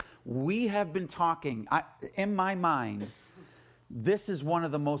We have been talking, in my mind, this is one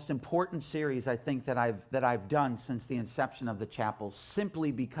of the most important series I think that I've done since the inception of the chapel,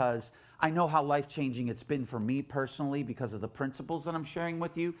 simply because I know how life-changing it's been for me personally because of the principles that I'm sharing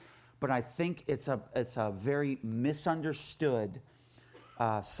with you, but I think it's a very misunderstood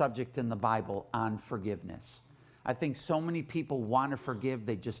subject in the Bible on forgiveness. I think so many people want to forgive,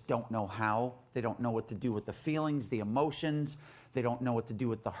 they just don't know how. They don't know what to do with the feelings, the emotions. They don't know what to do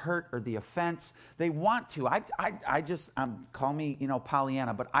with the hurt or the offense. They want to. I just, call me,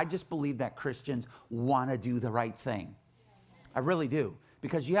 Pollyanna, but I just believe that Christians want to do the right thing. I really do.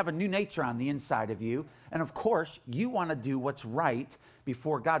 Because you have a new nature on the inside of you. And of course, you want to do what's right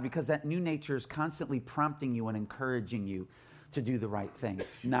before God, because that new nature is constantly prompting you and encouraging you to do the right thing.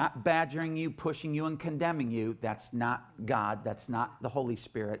 Not badgering you, pushing you, and condemning you. That's not God. That's not the Holy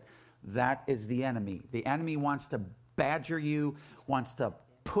Spirit. That is the enemy. The enemy wants to badger you, wants to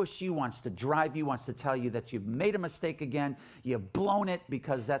push you, wants to drive you, wants to tell you that you've made a mistake again, you've blown it,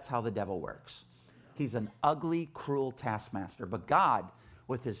 because that's how the devil works. He's an ugly, cruel taskmaster. But God,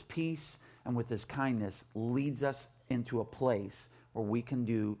 with his peace and with his kindness, leads us into a place where we can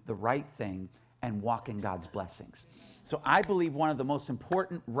do the right thing and walk in God's blessings. So I believe one of the most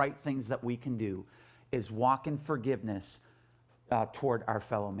important right things that we can do is walk in forgiveness toward our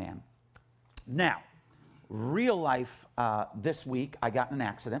fellow man. Now, real life, this week, I got in an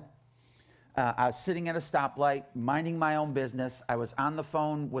accident. I was sitting at a stoplight, minding my own business. I was on the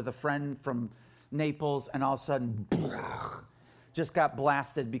phone with a friend from Naples, and all of a sudden, just got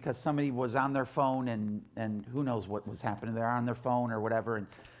blasted because somebody was on their phone, and who knows what was happening. They're on their phone or whatever. And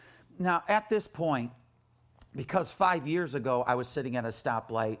now, at this point, because 5 years ago, I was sitting at a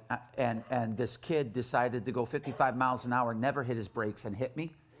stoplight, and this kid decided to go 55 miles an hour, never hit his brakes, and hit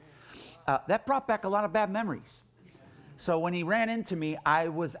me. That brought back a lot of bad memories. So when he ran into me, I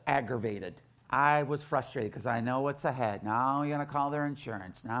was aggravated. I was frustrated because I know what's ahead. Now you're going to call their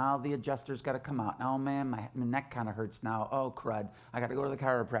insurance. Now the adjuster's got to come out. Oh, man, my neck kind of hurts now. Oh, crud. I got to go to the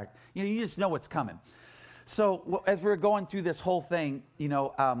chiropractor. You just know what's coming. So as we were going through this whole thing,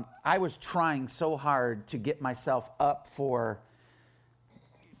 I was trying so hard to get myself up for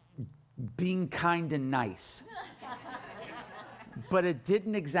being kind and nice. But it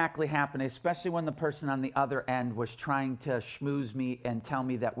didn't exactly happen, especially when the person on the other end was trying to schmooze me and tell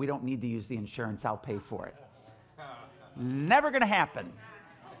me that we don't need to use the insurance, I'll pay for it. Never going to happen.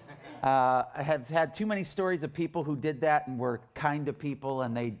 I have had too many stories of people who did that and were kind to people,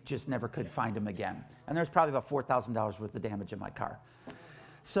 and they just never could find them again. And there's probably about $4,000 worth of damage in my car.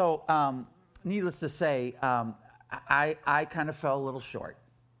 So needless to say, I kind of fell a little short.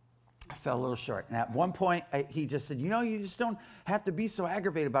 And at one point, he just said, you just don't have to be so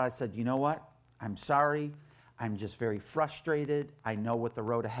aggravated about it. I said, you know what? I'm sorry. I'm just very frustrated. I know what the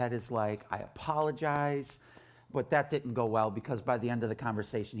road ahead is like. I apologize. But that didn't go well, because by the end of the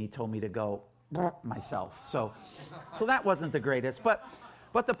conversation, he told me to go myself. So that wasn't the greatest.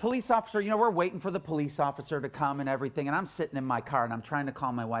 But the police officer, we're waiting for the police officer to come and everything. And I'm sitting in my car, and I'm trying to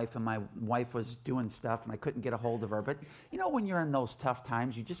call my wife, and my wife was doing stuff, and I couldn't get a hold of her. But when you're in those tough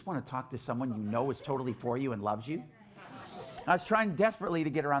times, you just want to talk to someone you know is totally for you and loves you. I was trying desperately to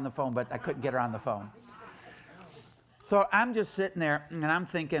get her on the phone, but I couldn't get her on the phone. So I'm just sitting there, and I'm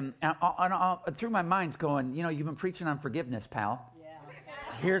thinking, and through my mind's going, you've been preaching on forgiveness, pal. Yeah.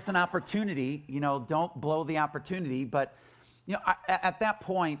 Here's an opportunity. Don't blow the opportunity. But, at that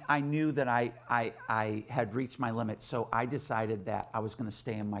point, I knew that I had reached my limit. So I decided that I was going to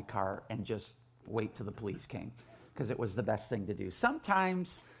stay in my car and just wait till the police came, because it was the best thing to do.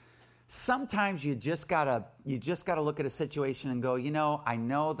 Sometimes you just gotta look at a situation and go, I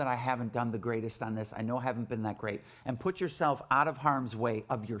know that I haven't done the greatest on this. I know I haven't been that great. And put yourself out of harm's way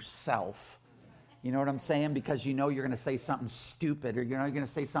of yourself. You know what I'm saying? Because you're going to say something stupid, or you're going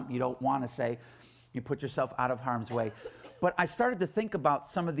to say something you don't want to say. You put yourself out of harm's way. But I started to think about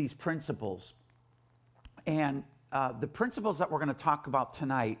some of these principles. And the principles that we're going to talk about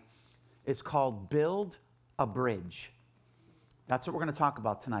tonight is called build a bridge. That's what we're going to talk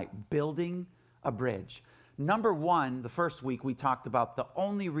about tonight, building a bridge. Number one, the first week we talked about the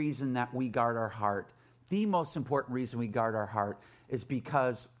only reason that we guard our heart, the most important reason we guard our heart is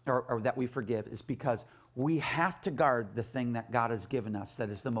because, or that we forgive, is because we have to guard the thing that God has given us that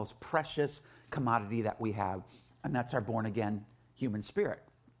is the most precious commodity that we have, and that's our born-again human spirit.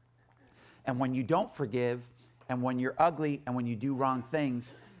 And when you don't forgive, and when you're ugly, and when you do wrong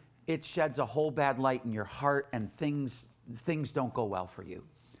things, it sheds a whole bad light in your heart, and things don't go well for you.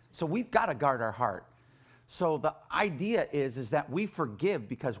 So we've got to guard our heart. So the idea is that we forgive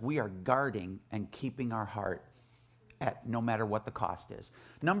because we are guarding and keeping our heart at no matter what the cost is.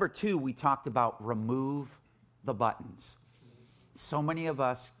 Number 2, we talked about remove the buttons. So many of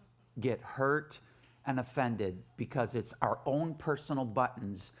us get hurt and offended because it's our own personal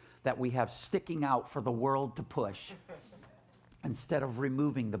buttons that we have sticking out for the world to push instead of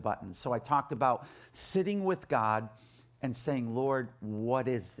removing the buttons. So I talked about sitting with God and saying, Lord, what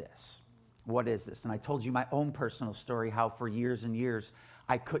is this? What is this? And I told you my own personal story, how for years and years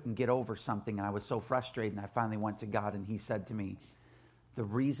I couldn't get over something and I was so frustrated, and I finally went to God and he said to me, the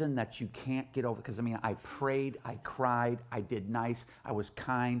reason that you can't get over, because I prayed, I cried, I did nice, I was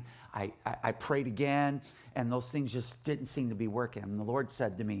kind, I prayed again, and those things just didn't seem to be working. And the Lord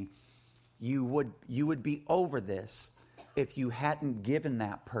said to me, you would be over this if you hadn't given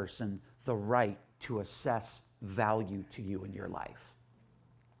that person the right to assess value to you in your life.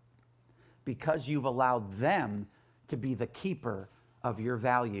 Because you've allowed them to be the keeper of your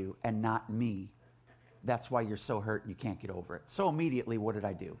value and not me. That's why you're so hurt and you can't get over it. So immediately, what did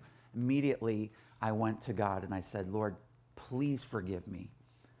I do? Immediately, I went to God and I said, Lord, please forgive me.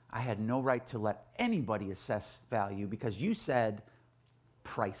 I had no right to let anybody assess value because you said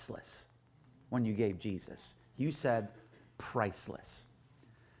priceless when you gave Jesus. You said priceless.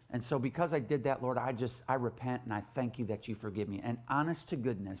 And so because I did that, Lord, I repent and I thank you that you forgive me. And honest to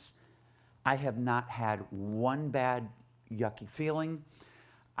goodness, I have not had one bad, yucky feeling.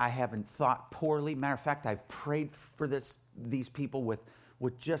 I haven't thought poorly. Matter of fact, I've prayed for these people with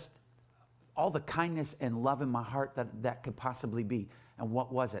just all the kindness and love in my heart that could possibly be. And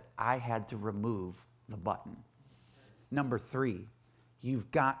what was it? I had to remove the button. Number 3,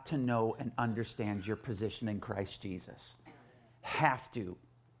 you've got to know and understand your position in Christ Jesus. Have to.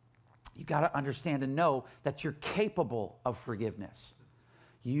 You got to understand and know that you're capable of forgiveness.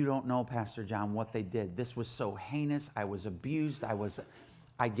 You don't know, Pastor John, what they did. This was so heinous. I was abused.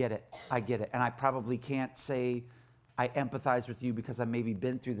 I get it. And I probably can't say I empathize with you because I've maybe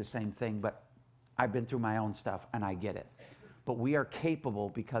been through the same thing, but I've been through my own stuff and I get it. But we are capable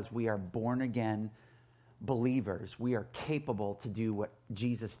because we are born again believers. We are capable to do what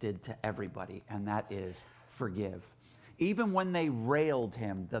Jesus did to everybody, and that is forgive. Even when they railed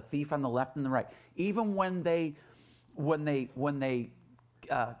him, the thief on the left and the right, even when they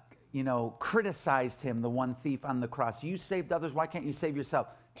criticized him, the one thief on the cross. You saved others, why can't you save yourself?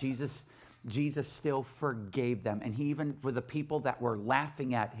 Jesus still forgave them. And he even, for the people that were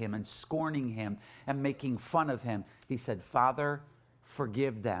laughing at him and scorning him and making fun of him, he said, Father,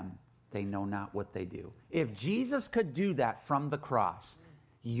 forgive them. They know not what they do. If Jesus could do that from the cross,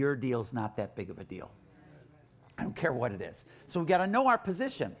 your deal's not that big of a deal. I don't care what it is. So we've got to know our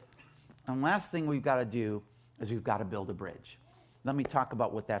position. And last thing we've got to do is we've got to build a bridge. Let me talk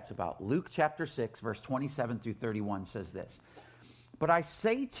about what that's about. Luke chapter 6, verse 27 through 31 says this. But I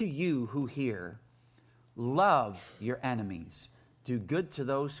say to you who hear, love your enemies, do good to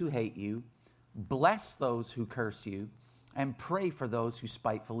those who hate you, bless those who curse you, and pray for those who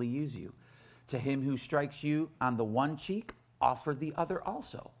spitefully use you. To him who strikes you on the one cheek, offer the other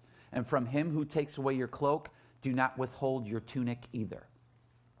also. And from him who takes away your cloak, do not withhold your tunic either.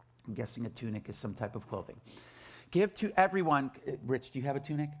 I'm guessing a tunic is some type of clothing. Give to everyone. Rich, do you have a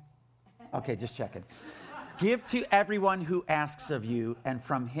tunic? Okay, just checking. Give to everyone who asks of you, and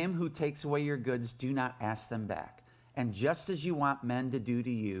from him who takes away your goods, do not ask them back. And just as you want men to do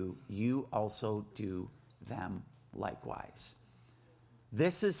to you, you also do them likewise.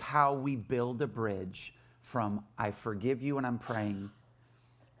 This is how we build a bridge from I forgive you and I'm praying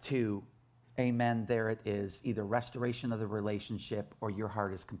to amen, there it is, either restoration of the relationship or your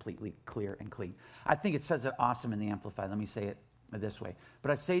heart is completely clear and clean. I think it says it awesome in the Amplified. Let me say it this way.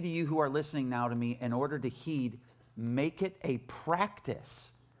 But I say to you who are listening now to me, in order to heed, make it a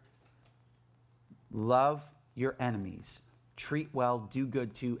practice. Love your enemies. Treat well, do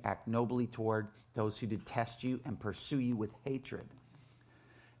good to, act nobly toward those who detest you and pursue you with hatred.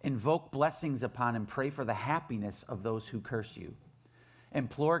 Invoke blessings upon and pray for the happiness of those who curse you.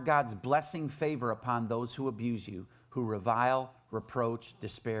 Implore God's blessing favor upon those who abuse you, who revile, reproach,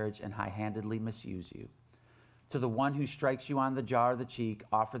 disparage, and high-handedly misuse you. To the one who strikes you on the jaw or the cheek,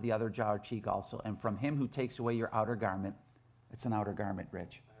 offer the other jaw or cheek also. And from him who takes away your outer garment, it's an outer garment,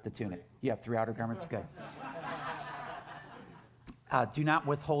 Rich, the tunic. You have 3 outer garments? Good. Do not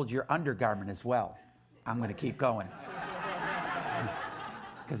withhold your undergarment as well. I'm going to keep going.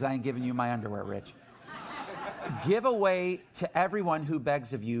 Because I ain't giving you my underwear, Rich. Give away to everyone who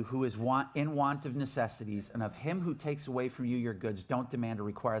begs of you, who is in want of necessities, and of him who takes away from you your goods, don't demand or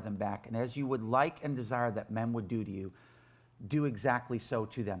require them back. And as you would like and desire that men would do to you, do exactly so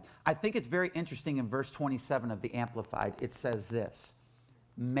to them. I think it's very interesting in verse 27 of the Amplified, it says this,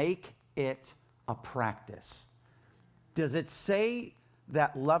 make it a practice. Does it say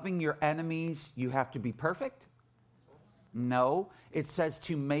that loving your enemies, you have to be perfect? No. It says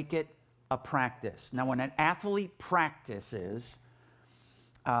to make it a practice. Now, when an athlete practices,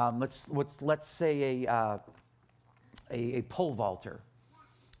 let's say a pole vaulter.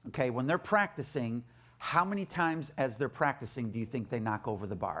 Okay, when they're practicing, how many times as they're practicing do you think they knock over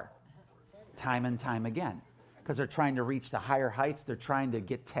the bar? Time and time again. Because they're trying to reach the higher heights. They're trying to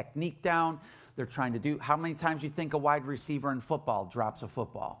get technique down. They're trying to do, how many times do you think a wide receiver in football drops a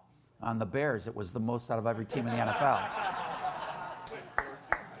football? On the Bears, it was the most out of every team in the NFL.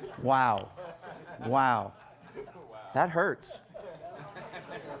 Wow. Wow. That hurts.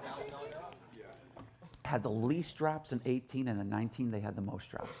 Had the least drops in 18, and in 19 they had the most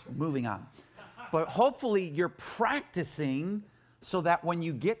drops. Moving on. But hopefully you're practicing so that when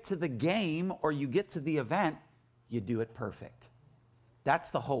you get to the game or you get to the event, you do it perfect.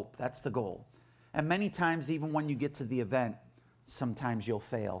 That's the hope. That's the goal. And many times, even when you get to the event, sometimes you'll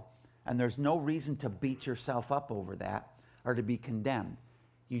fail. And there's no reason to beat yourself up over that or to be condemned.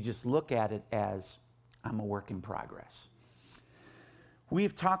 You just look at it as, I'm a work in progress.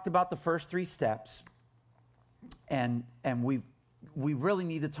 We've talked about the first 3 steps, and we really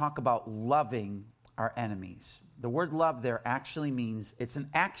need to talk about loving our enemies. The word love there actually means, it's an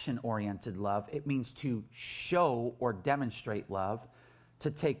action-oriented love. It means to show or demonstrate love,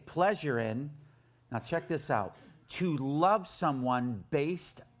 to take pleasure in. Now check this out. To love someone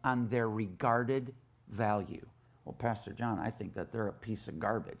based on their regarded value. Well, Pastor John, I think that they're a piece of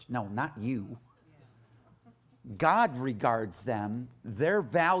garbage. No, not you. God regards them. Their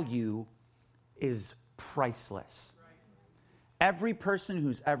value is priceless. Every person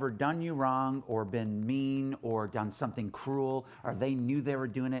who's ever done you wrong or been mean or done something cruel, or they knew they were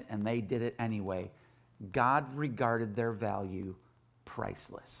doing it and they did it anyway, God regarded their value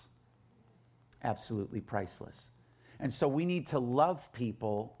priceless. Absolutely priceless. And so we need to love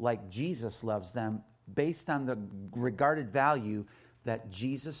people like Jesus loves them based on the regarded value that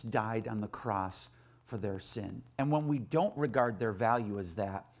Jesus died on the cross for their sin. And when we don't regard their value as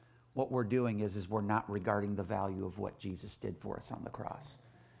that, what we're doing is we're not regarding the value of what Jesus did for us on the cross.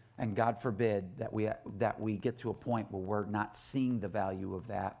 And God forbid that we get to a point where we're not seeing the value of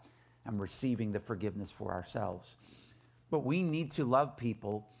that and receiving the forgiveness for ourselves. But we need to love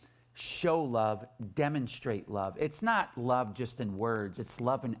people, show love, demonstrate love. It's not love just in words, it's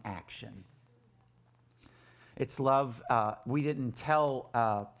love in action. It's love, we didn't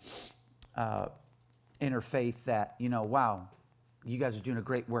tell Interfaith that, wow, you guys are doing a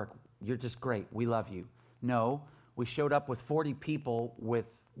great work. You're just great. We love you. No, we showed up with 40 people with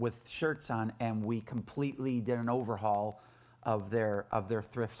shirts on, and we completely did an overhaul of their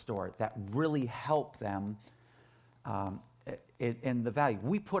thrift store that really helped them in the value.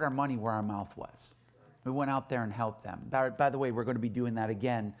 We put our money where our mouth was. We went out there and helped them. By the way, we're going to be doing that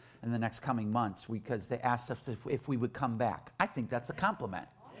again in the next coming months because they asked us if we would come back. I think that's a compliment.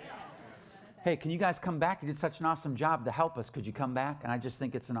 Hey, can you guys come back? You did such an awesome job to help us. Could you come back? And I just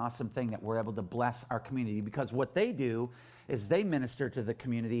think it's an awesome thing that we're able to bless our community, because what they do is they minister to the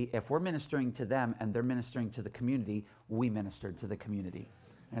community. If we're ministering to them and they're ministering to the community, we minister to the community.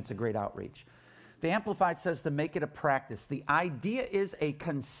 And it's a great outreach. The Amplified says to make it a practice. The idea is a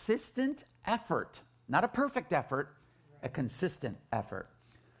consistent effort, not a perfect effort, a consistent effort.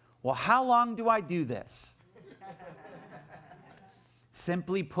 Well, how long do I do this?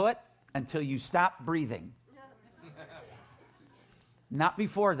 Simply put, until you stop breathing. Not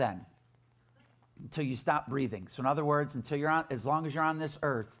before then. Until you stop breathing. So in other words, as long as you're on this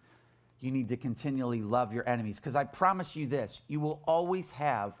earth, you need to continually love your enemies. Because I promise you this, you will always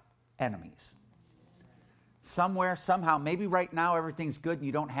have enemies. Somewhere, somehow, maybe right now everything's good and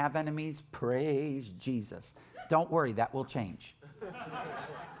you don't have enemies. Praise Jesus. Don't worry, that will change.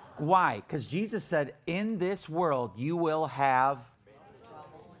 Why? Because Jesus said, in this world you will have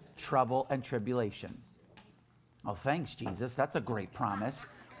trouble and tribulation. Oh, thanks, Jesus. That's a great promise.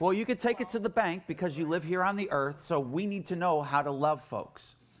 Well, you could take it to the bank because you live here on the earth, so we need to know how to love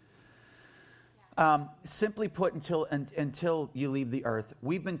folks. Simply put, until you leave the earth,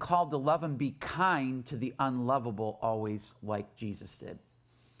 we've been called to love and be kind to the unlovable, always like Jesus did.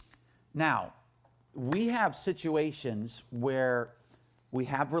 Now, we have situations where we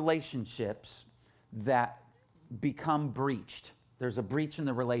have relationships that become breached. There's a breach in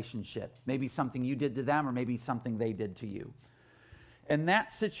the relationship. Maybe something you did to them, or maybe something they did to you. In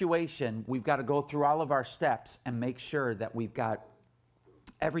that situation, we've got to go through all of our steps and make sure that we've got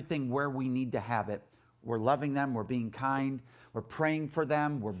everything where we need to have it. We're loving them, we're being kind, we're praying for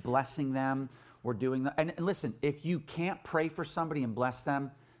them, we're blessing them, we're doing that. And listen, if you can't pray for somebody and bless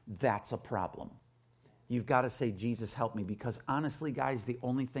them, that's a problem. you've got to say, Jesus, help me. Because honestly, guys, the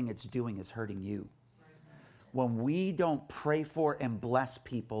only thing it's doing is hurting you. When we don't pray for and bless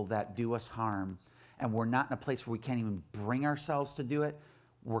people that do us harm, and we're not in a place where we can't even bring ourselves to do it,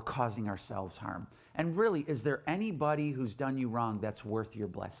 we're causing ourselves harm. And really, is there anybody who's done you wrong that's worth your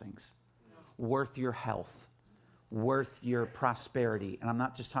blessings, worth your health, worth your prosperity? And I'm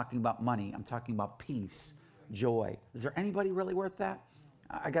not just talking about money. I'm talking about peace, joy. Is there anybody really worth that?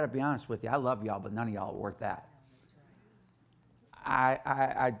 I got to be honest with you. I love y'all, but none of y'all are worth that.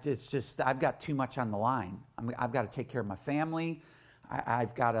 It's just I've got too much on the line. I've got to take care of my family.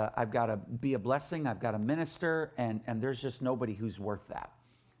 I've got to be a blessing. I've got to minister, and there's just nobody who's worth that.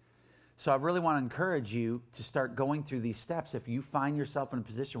 So I really want to encourage you to start going through these steps. If you find yourself in a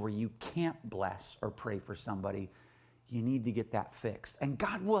position where you can't bless or pray for somebody, you need to get that fixed. And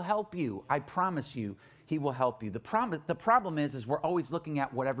God will help you. I promise you, He will help you. The problem is we're always looking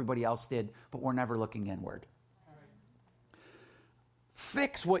at what everybody else did, but we're never looking inward.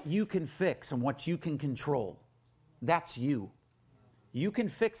 Fix what you can fix and what you can control. That's you. You can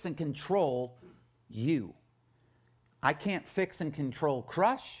fix and control you. I can't fix and control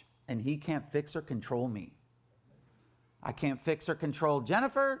Crush, and he can't fix or control me. I can't fix or control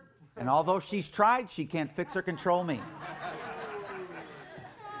Jennifer, and although she's tried, she can't fix or control me.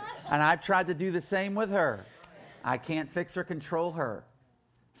 And I've tried to do the same with her. I can't fix or control her.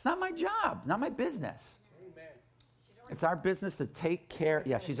 It's not my job. It's not my business. It's our business to take care.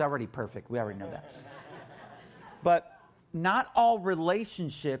 Yeah, she's already perfect. We already know that. But not all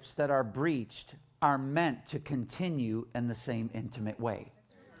relationships that are breached are meant to continue in the same intimate way.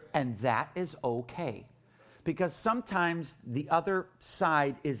 And that is okay. Because sometimes the other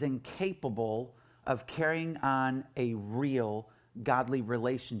side is incapable of carrying on a real godly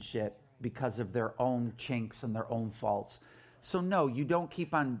relationship because of their own chinks and their own faults. So no, you don't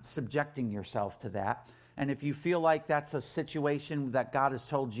keep on subjecting yourself to that. And if you feel like that's a situation that God has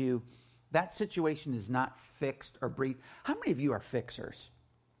told you, that situation is not fixed or breached. How many of you are fixers?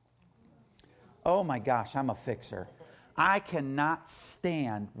 Oh my gosh, I'm a fixer. I cannot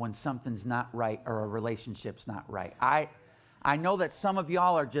stand when something's not right or a relationship's not right. I know that some of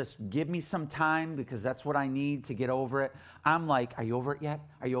y'all are just, give me some time because that's what I need to get over it. I'm like, are you over it yet?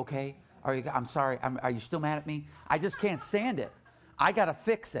 Are you okay? I'm sorry. Are you still mad at me? I just can't stand it. I got to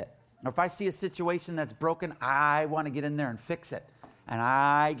fix it. Or if I see a situation that's broken, I want to get in there and fix it. And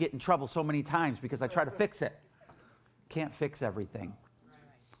I get in trouble so many times because I try to fix it. Can't fix everything.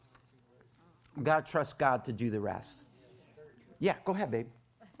 You've got to trust God to do the rest. Yeah, go ahead, babe.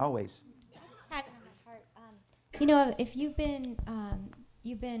 Always. You know, if you've been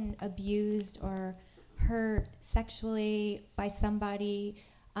abused or hurt sexually by somebody,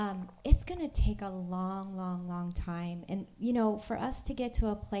 it's going to take a long, long, long time. And, you know, for us to get to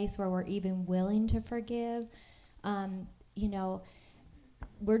a place where we're even willing to forgive, you know,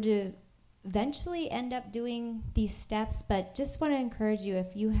 we're to eventually end up doing these steps. But just want to encourage you,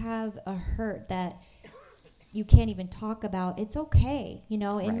 if you have a hurt that you can't even talk about, it's okay. You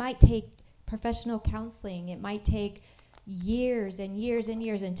know, it might take professional counseling. It might take years and years and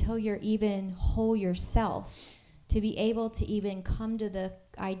years until you're even whole yourself to be able to even come to the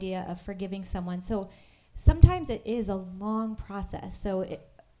idea of forgiving someone. So sometimes it is a long process. So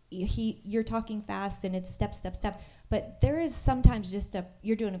you're talking fast and it's step, step, step. But there is sometimes just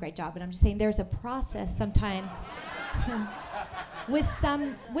you're doing a great job, but I'm just saying there's a process sometimes with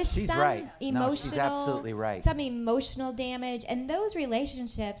some right. emotional, she's absolutely right. Some emotional damage. And those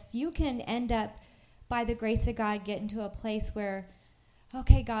relationships, you can end up, by the grace of God, get into a place where,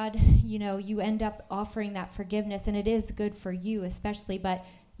 okay, God, you know, you end up offering that forgiveness, and it is good for you especially, but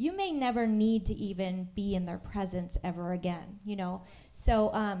you may never need to even be in their presence ever again, you know.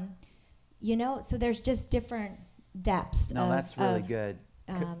 So, you know, so there's just different depths. No, that's really good.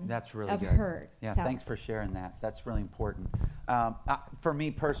 That's really good. Of hurt. Yeah, so. Thanks for sharing that. That's really important. For me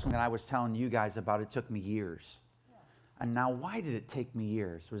personally, and I was telling you guys about it, took me years. And now, why did it take me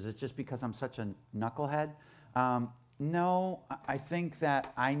years? Was it just because I'm such a knucklehead? No, I think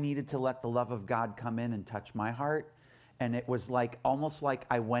that I needed to let the love of God come in and touch my heart. And it was like almost like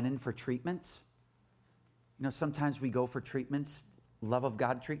I went in for treatments. You know, sometimes we go for treatments, love of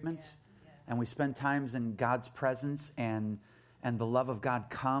God treatments, and we spend times in God's presence, and the love of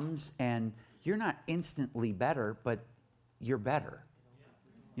God comes, and you're not instantly better, but you're better.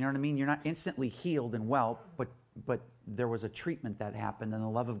 You know what I mean? You're not instantly healed and well, but there was a treatment that happened, and the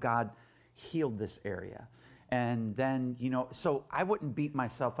love of God healed this area. And then, you know, so I wouldn't beat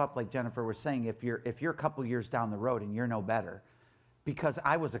myself up like Jennifer was saying if you're a couple years down the road and you're no better, because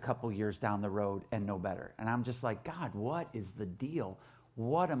I was a couple years down the road and no better. And I'm just like, God, what is the deal?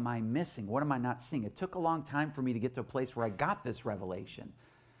 What am I missing? What am I not seeing? It took a long time for me to get to a place where I got this revelation.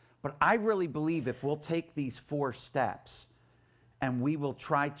 But I really believe if we'll take these 4 steps and we will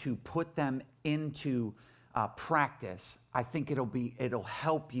try to put them into practice, I think it'll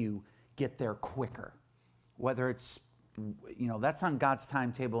help you get there quicker. Whether it's, that's on God's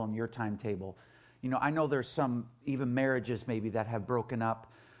timetable and your timetable. I know there's some even marriages maybe that have broken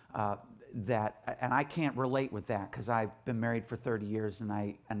up and I can't relate with that because I've been married for 30 years and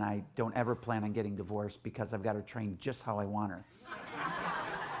I don't ever plan on getting divorced because I've got her trained just how I want her.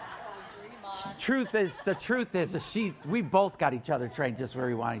 The truth is we both got each other trained just where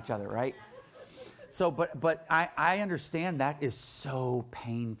we want each other, right? So, but I understand that is so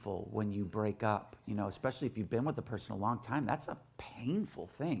painful when you break up, especially if you've been with the person a long time. That's a painful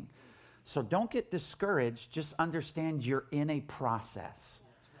thing. So don't get discouraged. Just understand you're in a process.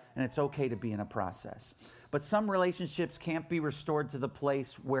 And it's okay to be in a process. But some relationships can't be restored to the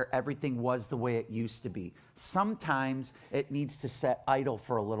place where everything was the way it used to be. Sometimes it needs to set idle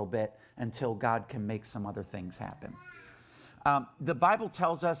for a little bit until God can make some other things happen. The Bible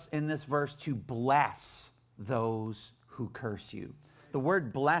tells us in this verse to bless those who curse you. The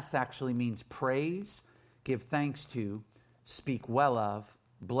word bless actually means praise, give thanks to, speak well of,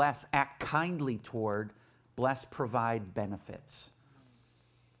 bless, act kindly toward, bless, provide benefits.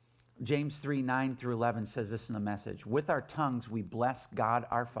 James 3:9-11 says this in the Message. With our tongues we bless God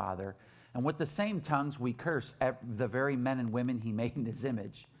our Father, and with the same tongues we curse the very men and women he made in his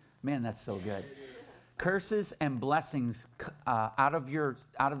image. Man, that's so good. Curses and blessings out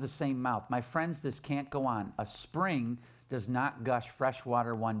of the same mouth. My friends, this can't go on. A spring does not gush fresh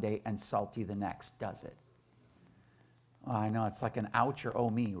water one day and salty the next, does it? Oh, I know, it's like an ouch or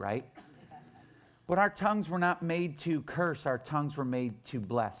oh me, right? But our tongues were not made to curse. Our tongues were made to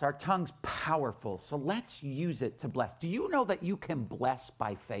bless. Our tongue's powerful, so let's use it to bless. Do you know that you can bless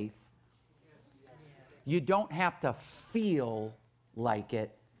by faith? You don't have to feel like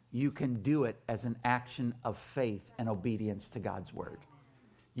it. You can do it as an action of faith and obedience to God's word.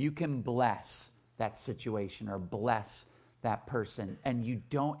 You can bless that situation or bless that person. And you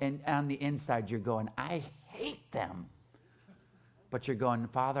don't, and on the inside you're going, I hate them. But you're going,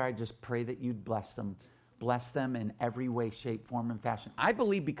 Father, I just pray that you'd bless them in every way, shape, form, and fashion. I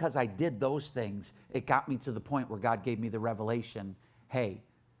believe because I did those things, it got me to the point where God gave me the revelation, hey,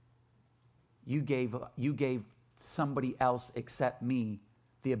 you gave somebody else except me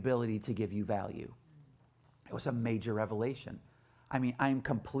the ability to give you value. It was a major revelation. I mean, I am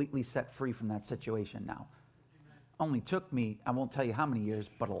completely set free from that situation now. Only took me, I won't tell you how many years,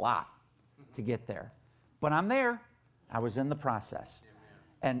 but a lot to get there. But I'm there. I was in the process.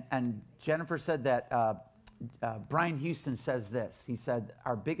 And Jennifer said that, Brian Houston says this. He said,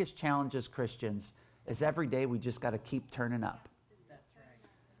 our biggest challenge as Christians is every day we just got to keep turning up. That's right.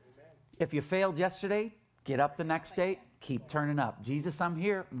 If you failed yesterday, get up the next day, keep turning up. Jesus, I'm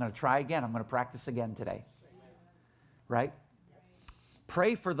here. I'm going to try again. I'm going to practice again today. Right?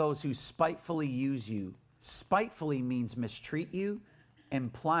 Pray for those who spitefully use you. Spitefully means mistreat you,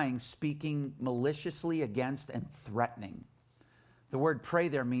 implying speaking maliciously against and threatening. The word pray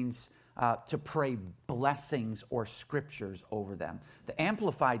there means to pray blessings or scriptures over them. The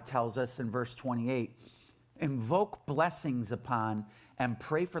Amplified tells us in verse 28, invoke blessings upon and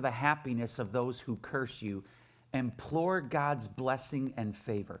pray for the happiness of those who curse you. Implore God's blessing and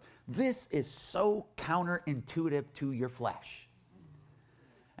favor. This is so counterintuitive to your flesh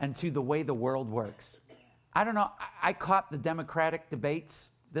and to the way the world works. I don't know. I caught the Democratic debates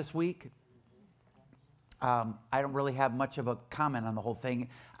this week. I don't really have much of a comment on the whole thing.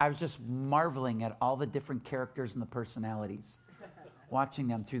 I was just marveling at all the different characters and the personalities, watching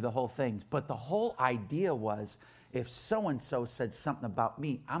them through the whole thing. But the whole idea was, if so-and-so said something about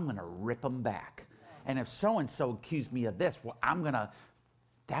me, I'm going to rip them back. And if so-and-so accused me of this, well,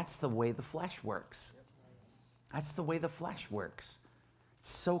 that's the way the flesh works. That's the way the flesh works. It's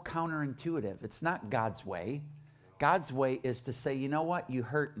so counterintuitive. It's not God's way. God's way is to say, you know what? You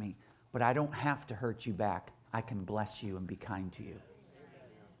hurt me, but I don't have to hurt you back. I can bless you and be kind to you.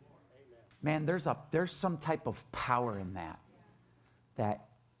 Man, there's some type of power in that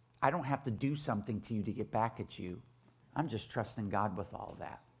I don't have to do something to you to get back at you. I'm just trusting God with all of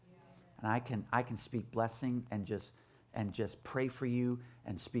that. And I can speak blessing and just pray for you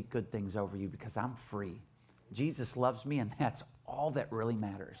and speak good things over you because I'm free. Jesus loves me, and that's all that really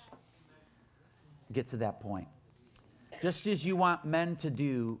matters. Get to that point. Just as you want men to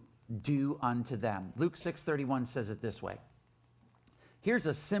do unto them. Luke 6:31 says it this way. Here's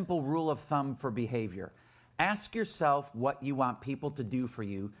a simple rule of thumb for behavior. Ask yourself what you want people to do for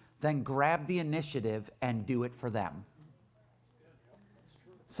you, then grab the initiative and do it for them.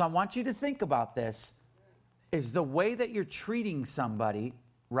 So I want you to think about this. Is the way that you're treating somebody,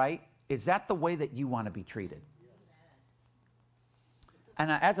 right? Is that the way that you want to be treated? And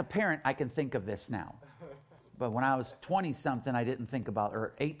as a parent, I can think of this now. But when I was 20-something, I didn't think about,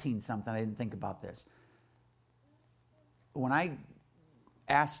 or 18-something, I didn't think about this. When I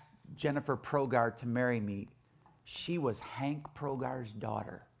asked Jennifer Progard to marry me, she was Hank Progard's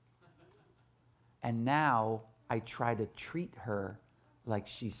daughter. And now I try to treat her like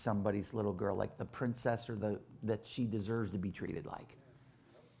she's somebody's little girl, like the princess or that she deserves to be treated like.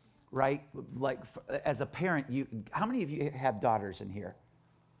 Right? Like, as a parent, how many of you have daughters in here?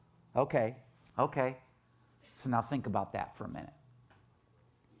 Okay. So now think about that for a minute.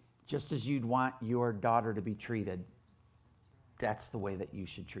 Just as you'd want your daughter to be treated, that's the way that you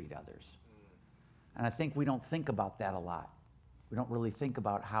should treat others. And I think we don't think about that a lot. We don't really think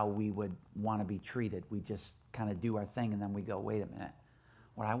about how we would want to be treated. We just kind of do our thing and then we go, wait a minute.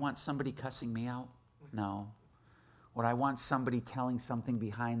 Would I want somebody cussing me out? No. Would I want somebody telling something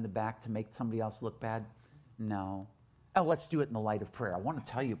behind the back to make somebody else look bad? No. Oh, let's do it in the light of prayer. I want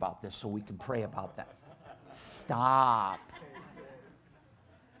to tell you about this so we can pray about that. Stop.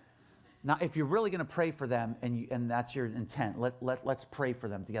 Now, if you're really going to pray for them and that's your intent, let's pray for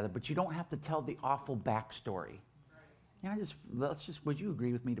them together. But you don't have to tell the awful backstory. You know, would you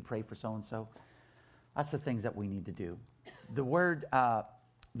agree with me to pray for so-and-so? That's the things that we need to do. The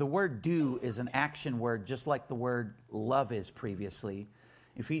word do is an action word, just like the word love is previously.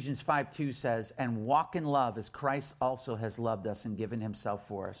 Ephesians 5:2 says, and walk in love as Christ also has loved us and given himself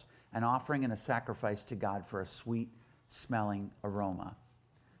for us, an offering and a sacrifice to God for a sweet-smelling aroma.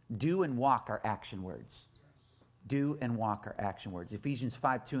 Do and walk are action words. Do and walk are action words. Ephesians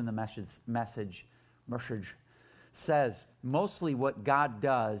 5:2 in the message says, mostly what God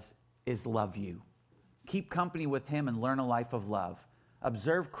does is love you. Keep company with him and learn a life of love.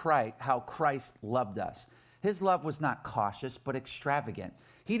 Observe how Christ loved us. His love was not cautious, but extravagant.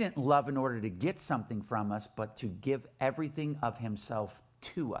 He didn't love in order to get something from us, but to give everything of himself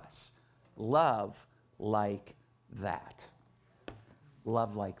to us. Love like that.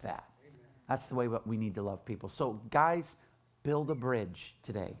 Love like that. That's the way we need to love people. So, guys, build a bridge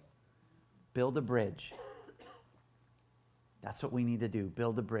today. Build a bridge. That's what we need to do.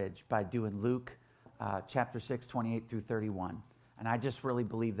 Build a bridge by doing Luke chapter 6, 28 through 31. And I just really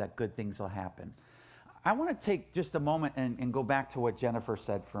believe that good things will happen. I want to take just a moment and go back to what Jennifer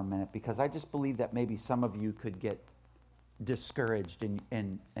said for a minute, because I just believe that maybe some of you could get discouraged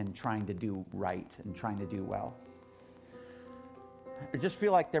in trying to do right and trying to do well. I just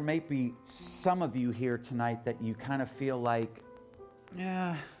feel like there may be some of you here tonight that you kind of feel like,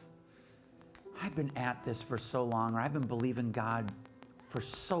 yeah, I've been at this for so long, or I've been believing God for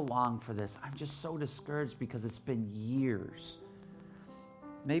so long for this. I'm just so discouraged because it's been years.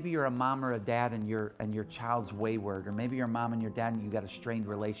 Maybe you're a mom or a dad and your child's wayward, or maybe you're a mom and your dad and you got a strained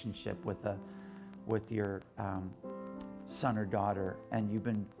relationship with your son or daughter, and you've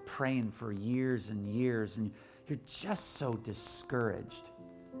been praying for years and years, and you're just so discouraged.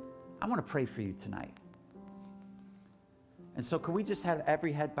 I want to pray for you tonight. And so could we just have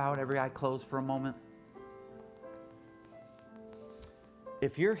every head bowed, every eye closed for a moment?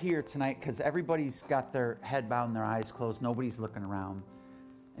 If you're here tonight, because everybody's got their head bowed and their eyes closed, nobody's looking around.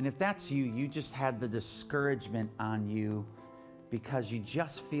 And if that's you, you just had the discouragement on you because you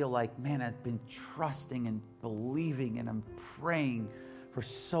just feel like, man, I've been trusting and believing and I'm praying for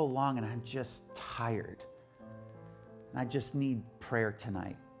so long and I'm just tired. And I just need prayer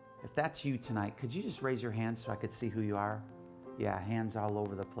tonight. If that's you tonight, could you just raise your hands so I could see who you are? Yeah, hands all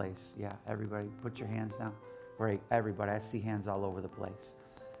over the place. Yeah, everybody, put your hands down. Great, everybody, I see hands all over the place.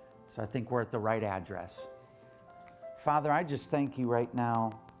 So I think we're at the right address. Father, I just thank you right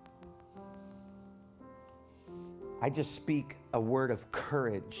now. I just speak a word of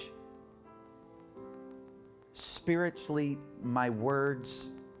courage. Spiritually, my words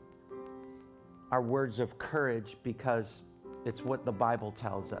are words of courage because it's what the Bible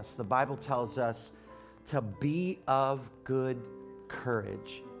tells us. The Bible tells us to be of good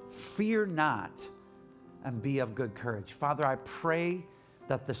courage. Fear not, and be of good courage. Father, I pray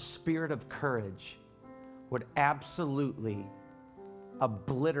that the spirit of courage would absolutely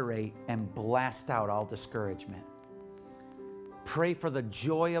obliterate and blast out all discouragement. Pray for the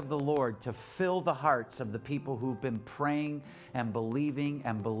joy of the Lord to fill the hearts of the people who've been praying and believing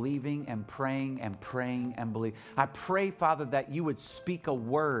and believing and praying and praying and believing. I pray, Father, that you would speak a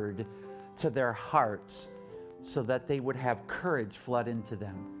word to their hearts so that they would have courage flood into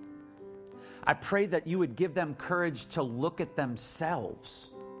them. I pray that you would give them courage to look at themselves,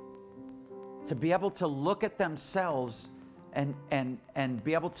 to be able to look at themselves and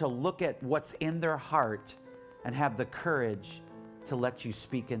be able to look at what's in their heart and have the courage to let you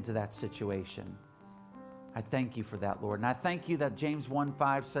speak into that situation. I thank you for that, Lord. And I thank you that James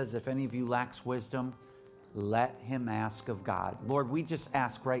 1:5 says, if any of you lacks wisdom, let him ask of God. Lord, we just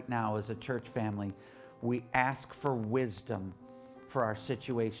ask right now as a church family, we ask for wisdom for our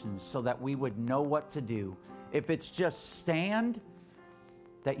situations so that we would know what to do. If it's just stand,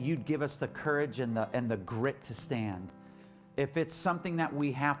 that you'd give us the courage and the grit to stand. If it's something that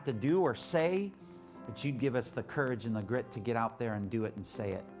we have to do or say, that you'd give us the courage and the grit to get out there and do it and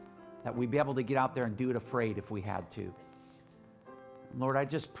say it. That we'd be able to get out there and do it afraid if we had to. Lord, I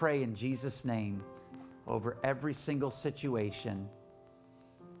just pray in Jesus' name over every single situation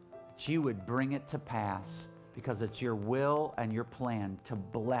that you would bring it to pass, because it's your will and your plan to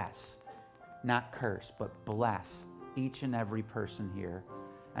bless, not curse, but bless each and every person here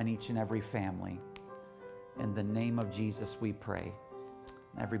and each and every family. In the name of Jesus we pray.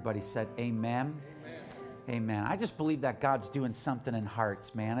 Everybody said amen. Amen. Amen. I just believe that God's doing something in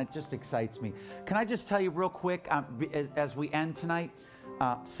hearts, man. It just excites me. Can I just tell you real quick, as we end tonight,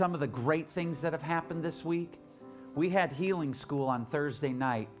 some of the great things that have happened this week? We had healing school on Thursday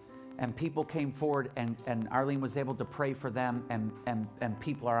night, and people came forward, and Arlene was able to pray for them, and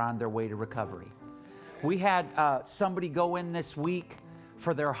people are on their way to recovery. We had somebody go in this week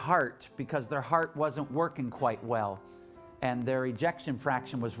for their heart because their heart wasn't working quite well, and their ejection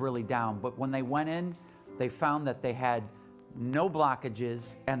fraction was really down. But when they went in, they found that they had no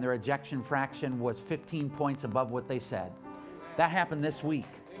blockages, and their ejection fraction was 15 points above what they said. That happened this week.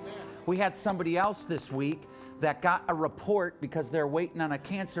 Amen. We had somebody else this week that got a report because they're waiting on a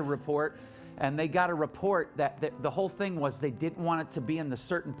cancer report, and they got a report that the whole thing was they didn't want it to be in the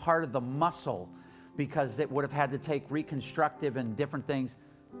certain part of the muscle because it would have had to take reconstructive and different things.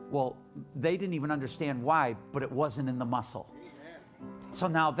 Well, they didn't even understand why, but it wasn't in the muscle. So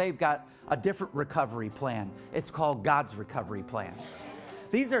now they've got a different recovery plan. It's called God's recovery plan.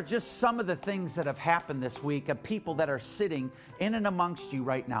 These are just some of the things that have happened this week of people that are sitting in and amongst you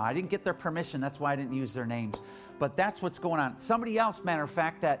right now. I didn't get their permission. That's why I didn't use their names. But that's what's going on. Somebody else, matter of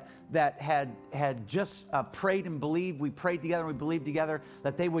fact, that had just prayed and believed. We prayed together and we believed together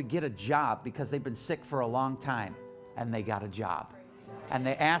that they would get a job because they've been sick for a long time. And they got a job. And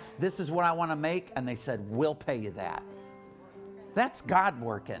they asked, this is what I want to make. And they said, we'll pay you that. That's God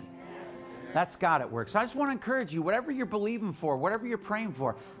working. That's God at work. So I just want to encourage you, whatever you're believing for, whatever you're praying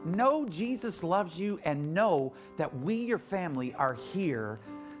for, know Jesus loves you, and know that we, your family, are here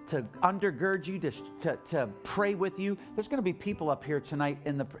to undergird you, to pray with you. There's going to be people up here tonight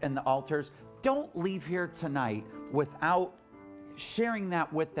in the altars. Don't leave here tonight without sharing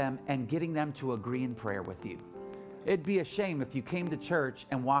that with them and getting them to agree in prayer with you. It'd be a shame if you came to church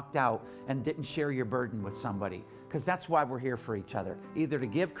and walked out and didn't share your burden with somebody, because that's why we're here for each other, either to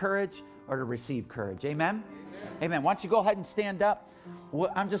give courage or to receive courage. Amen? Amen. Amen. Why don't you go ahead and stand up?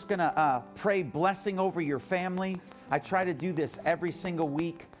 I'm just going to pray blessing over your family. I try to do this every single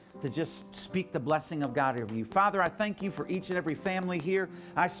week to just speak the blessing of God over you. Father, I thank you for each and every family here.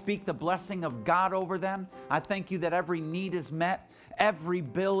 I speak the blessing of God over them. I thank you that every need is met, every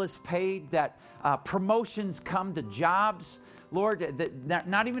bill is paid, that promotions come to jobs. Lord, that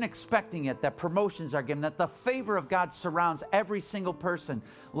not even expecting it, that promotions are given, that the favor of God surrounds every single person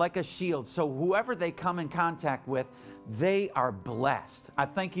like a shield. So whoever they come in contact with, they are blessed. I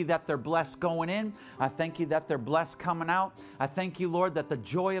thank you that they're blessed going in. I thank you that they're blessed coming out. I thank you, Lord, that the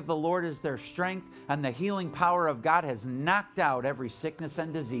joy of the Lord is their strength, and the healing power of God has knocked out every sickness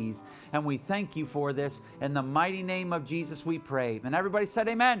and disease. And we thank you for this. In the mighty name of Jesus we pray. And everybody said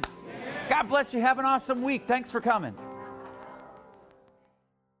amen. Amen. God bless you. Have an awesome week. Thanks for coming.